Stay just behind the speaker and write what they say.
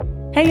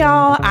Hey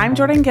y'all, I'm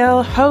Jordan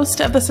Gill,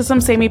 host of the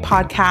Systems Saved Me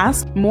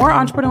podcast. More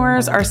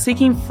entrepreneurs are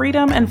seeking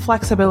freedom and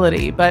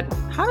flexibility, but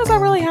how does that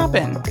really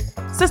happen?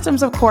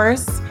 Systems, of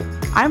course.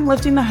 I'm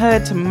lifting the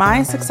hood to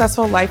my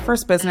successful life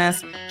first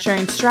business,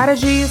 sharing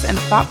strategies and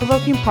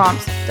thought-provoking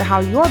prompts to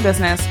how your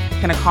business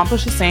can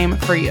accomplish the same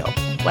for you.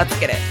 Let's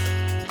get it.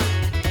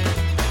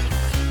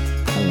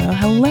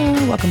 Hello.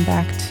 Welcome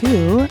back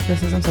to the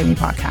Systems Saved Me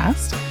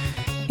podcast.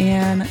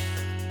 And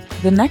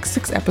the next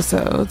 6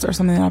 episodes are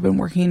something that I've been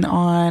working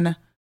on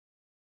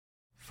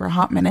for a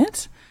hot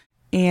minute,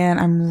 and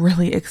I'm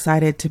really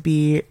excited to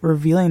be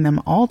revealing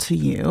them all to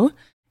you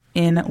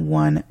in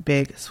one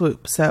big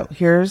swoop. So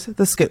here's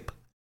the scoop.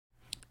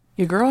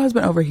 Your girl has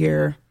been over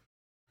here,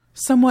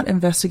 somewhat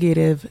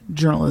investigative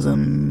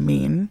journalism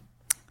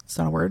it's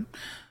not a word,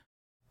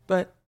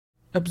 but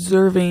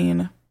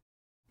observing,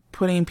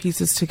 putting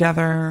pieces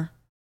together,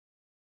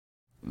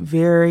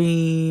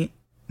 very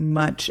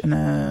much in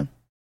a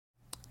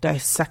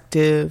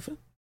dissective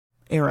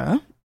era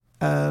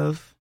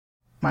of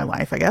my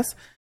life, I guess.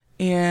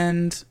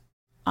 And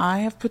I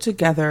have put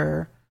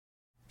together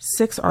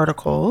 6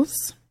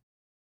 articles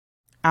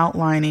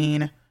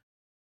outlining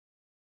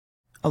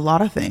a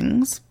lot of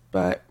things,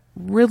 but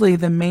really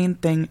the main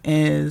thing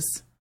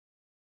is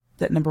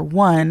that number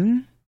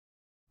one,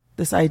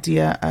 this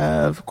idea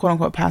of quote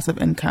unquote passive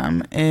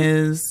income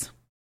is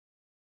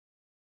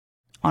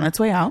on its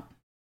way out,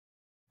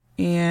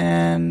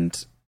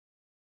 and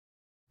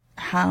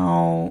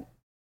how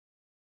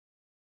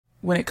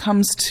when it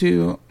comes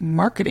to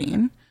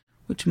marketing,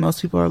 which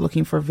most people are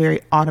looking for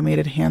very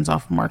automated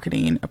hands-off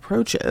marketing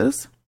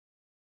approaches,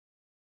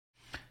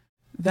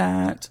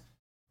 that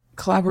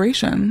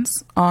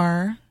collaborations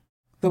are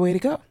the way to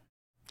go.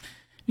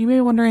 You may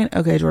be wondering,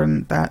 okay,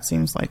 Jordan, that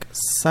seems like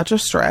such a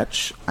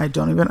stretch. I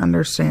don't even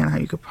understand how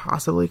you could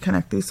possibly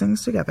connect these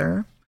things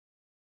together.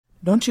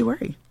 Don't you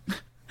worry.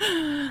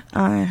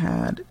 I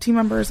had team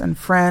members and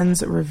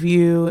friends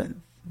review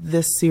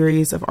this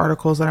series of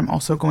articles that I'm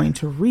also going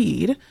to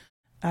read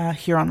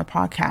here on the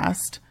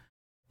podcast.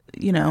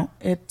 You know,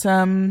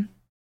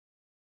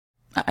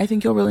 I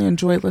think you'll really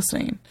enjoy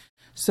listening.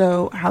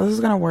 So how this is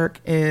going to work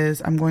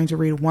is I'm going to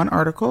read 1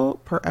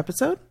 article per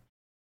episode.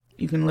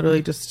 You can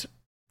literally just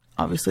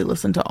obviously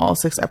listen to all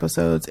 6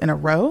 episodes in a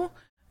row,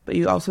 but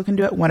you also can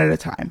do it one at a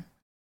time,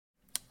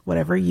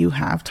 whatever you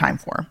have time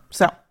for.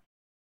 So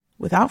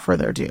without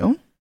further ado,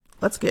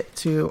 let's get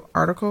to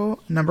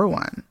article number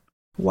 1.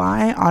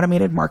 Why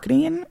automated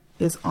marketing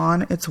is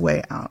on its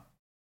way out.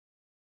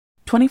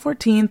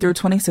 2014 through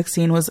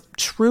 2016 was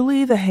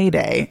truly the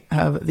heyday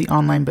of the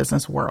online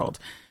business world.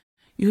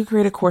 You could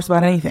create a course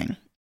about anything,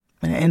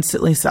 and it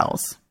instantly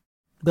sells.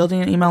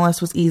 Building an email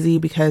list was easy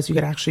because you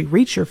could actually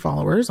reach your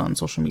followers on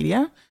social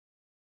media.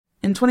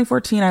 In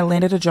 2014, I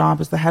landed a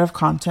job as the head of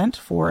content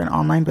for an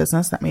online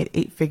business that made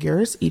 8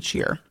 figures each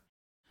year.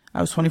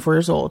 I was 24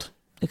 years old,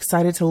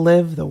 excited to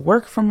live the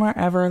work from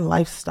wherever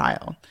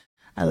lifestyle.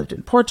 I lived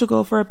in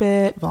Portugal for a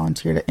bit,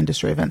 volunteered at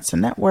industry events to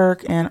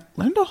network, and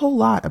learned a whole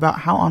lot about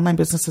how online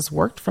businesses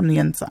worked from the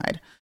inside.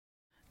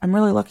 I'm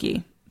really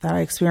lucky that I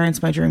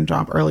experienced my dream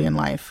job early in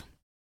life.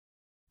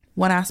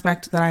 One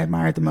aspect that I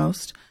admired the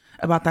most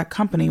about that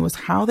company was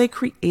how they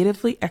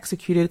creatively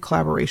executed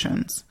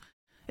collaborations.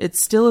 It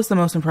still is the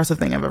most impressive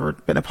thing I've ever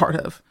been a part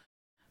of.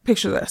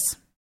 Picture this: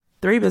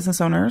 3 business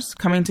owners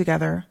coming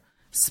together,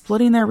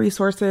 splitting their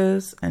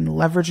resources and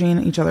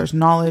leveraging each other's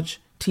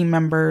knowledge, team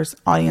members,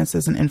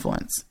 audiences, and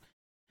influence.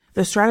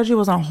 The strategy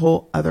was on a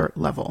whole other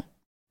level.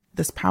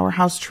 This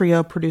powerhouse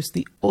trio produced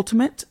the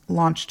ultimate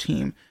launch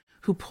team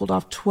who pulled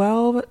off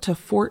 12 to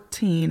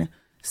 14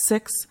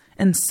 6-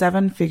 and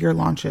 7-figure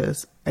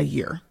launches a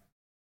year.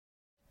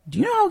 Do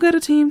you know how good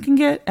a team can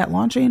get at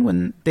launching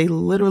when they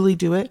literally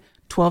do it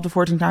 12 to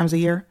 14 times a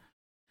year?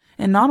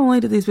 And not only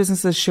did these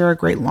businesses share a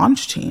great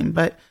launch team,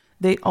 but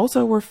they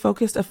also were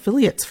focused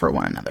affiliates for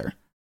one another.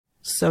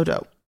 So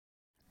dope.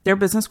 Their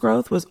business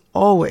growth was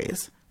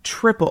always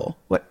triple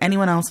what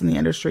anyone else in the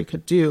industry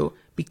could do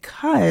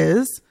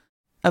because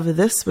of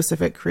this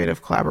specific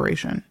creative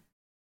collaboration.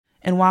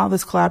 And while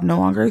this collab no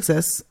longer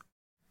exists,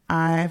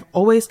 I've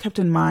always kept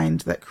in mind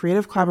that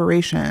creative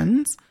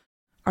collaborations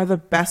are the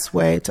best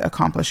way to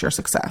accomplish your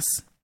success.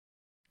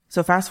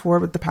 So fast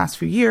forward with the past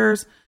few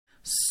years,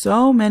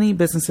 so many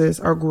businesses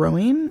are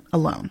growing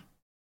alone.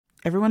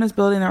 Everyone is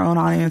building their own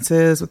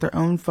audiences with their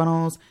own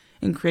funnels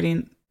and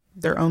creating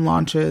their own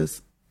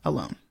launches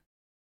alone.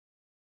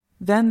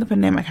 Then the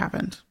pandemic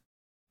happened.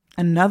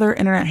 Another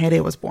internet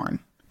heyday was born.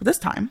 But this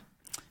time,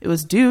 it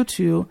was due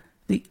to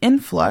the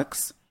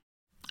influx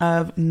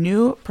of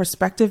new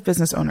prospective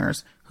business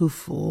owners who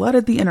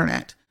flooded the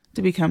internet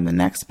to become the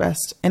next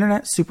best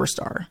internet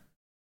superstar.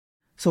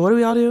 So what do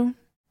we all do?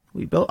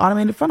 We built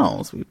automated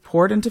funnels. We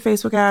poured into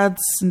Facebook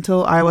ads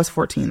until iOS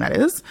 14, that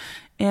is,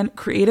 and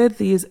created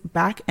these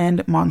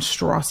back-end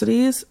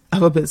monstrosities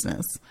of a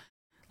business.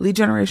 Lead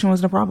generation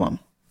wasn't a problem.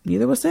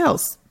 Neither was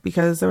sales,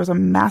 because there was a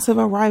massive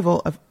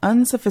arrival of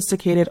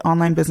unsophisticated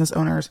online business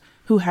owners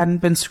who hadn't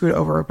been screwed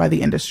over by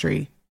the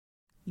industry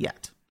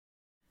yet.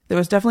 There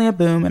was definitely a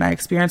boom, and I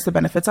experienced the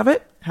benefits of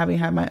it, having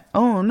had my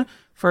own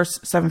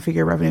first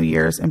 7-figure revenue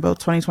years in both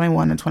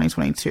 2021 and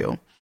 2022.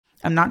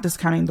 I'm not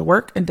discounting the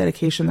work and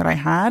dedication that I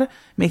had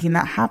making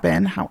that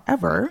happen.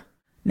 However,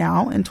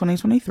 now in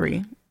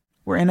 2023,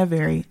 we're in a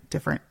very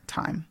different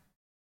time.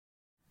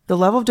 The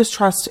level of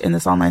distrust in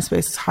this online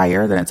space is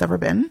higher than it's ever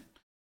been.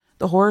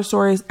 The horror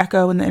stories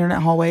echo in the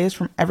internet hallways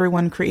from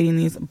everyone creating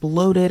these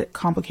bloated,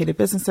 complicated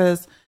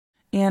businesses.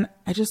 And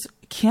I just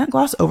can't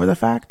gloss over the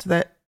fact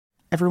that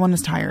everyone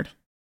is tired.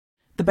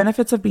 The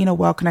benefits of being a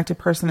well-connected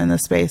person in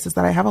this space is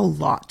that I have a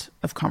lot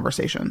of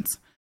conversations.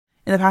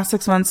 In the past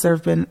 6 months, there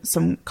have been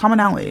some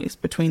commonalities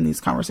between these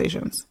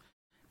conversations,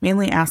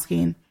 mainly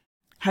asking,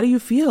 how do you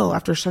feel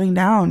after shutting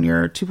down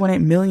your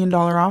 $2.8 million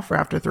offer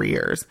after 3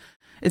 years?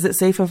 Is it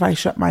safe if I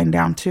shut mine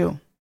down too?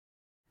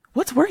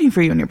 What's working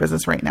for you in your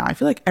business right now? I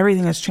feel like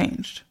everything has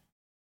changed.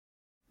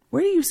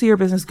 Where do you see your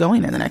business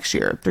going in the next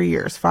year, 3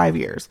 years, 5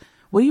 years?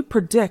 What do you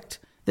predict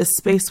this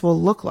space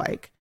will look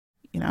like?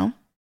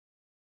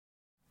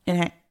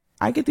 And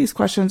I get these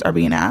questions are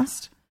being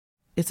asked.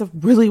 It's a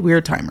really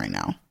weird time right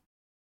now.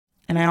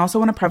 And I also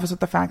want to preface with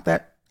the fact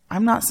that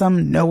I'm not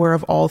some knower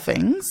of all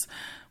things.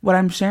 What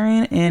I'm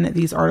sharing in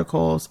these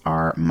articles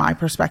are my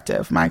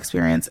perspective, my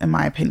experience, and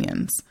my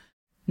opinions.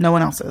 No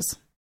one else's.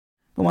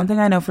 But one thing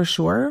I know for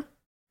sure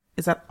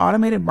is that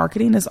automated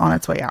marketing is on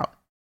its way out.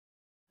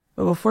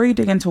 But before you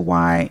dig into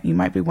why, you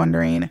might be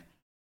wondering,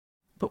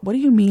 but what do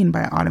you mean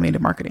by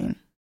automated marketing?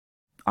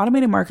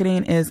 Automated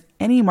marketing is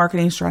any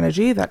marketing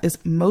strategy that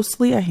is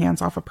mostly a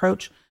hands-off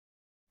approach.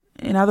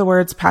 In other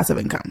words, passive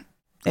income,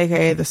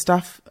 aka the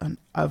stuff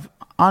of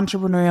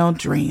entrepreneurial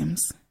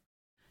dreams.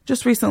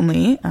 Just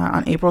recently,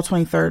 on April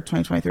 23rd,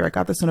 2023, I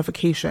got this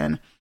notification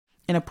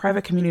in a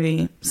private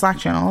community Slack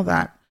channel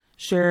that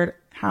shared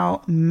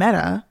how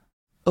Meta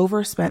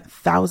overspent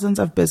thousands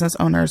of business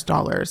owners'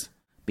 dollars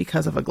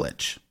because of a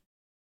glitch.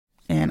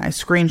 And I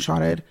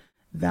screenshotted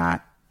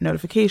that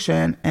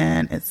notification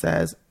and it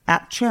says,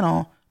 at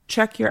channel,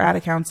 check your ad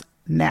accounts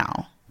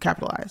now,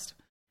 capitalized.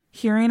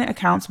 Hearing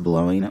accounts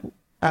blowing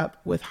up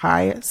with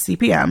high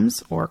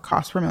CPMs or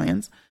cost per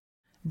millions,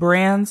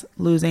 brands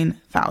losing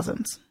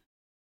thousands.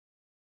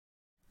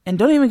 And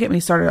don't even get me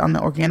started on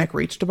the organic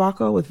reach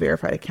debacle with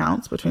verified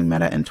accounts between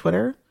Meta and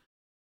Twitter.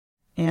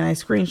 And I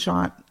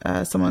screenshot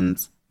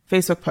someone's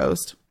Facebook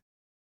post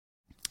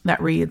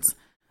that reads,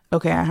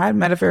 okay, I had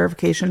Meta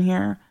verification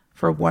here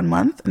for 1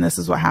 month and this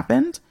is what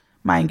happened.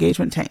 My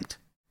engagement tanked.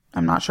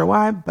 I'm not sure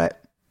why,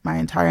 but my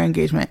entire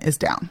engagement is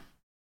down.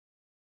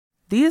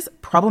 These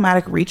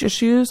problematic reach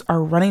issues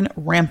are running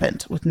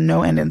rampant with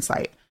no end in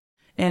sight.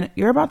 And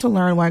you're about to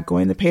learn why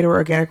going the paid or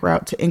organic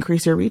route to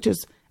increase your reach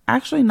is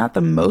actually not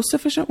the most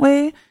efficient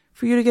way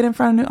for you to get in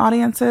front of new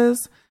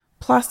audiences.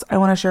 Plus, I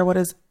want to share what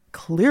is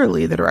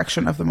clearly the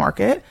direction of the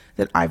market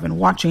that I've been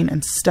watching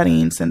and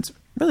studying since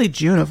really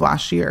June of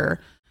last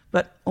year,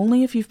 but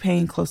only if you've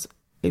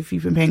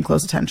been paying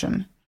close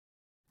attention.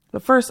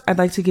 But first, I'd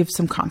like to give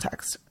some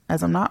context,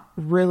 as I'm not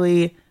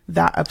really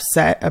that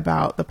upset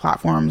about the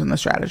platforms and the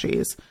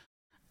strategies.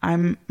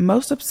 I'm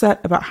most upset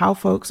about how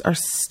folks are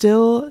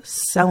still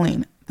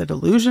selling the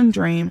delusion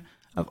dream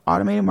of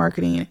automated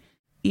marketing,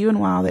 even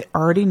while they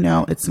already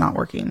know it's not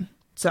working.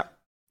 So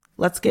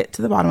let's get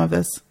to the bottom of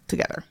this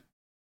together.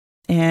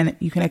 And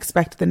you can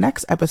expect the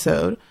next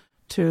episode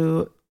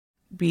to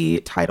be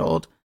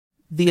titled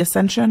The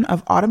Ascension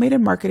of Automated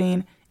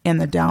Marketing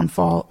and the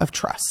Downfall of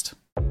Trust.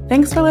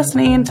 Thanks for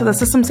listening to the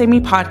System Save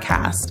Me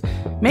podcast.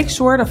 Make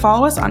sure to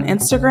follow us on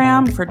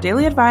Instagram for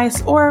daily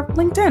advice or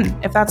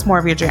LinkedIn if that's more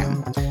of your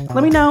jam.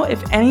 Let me know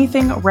if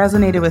anything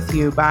resonated with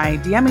you by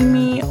DMing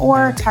me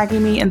or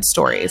tagging me in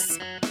stories.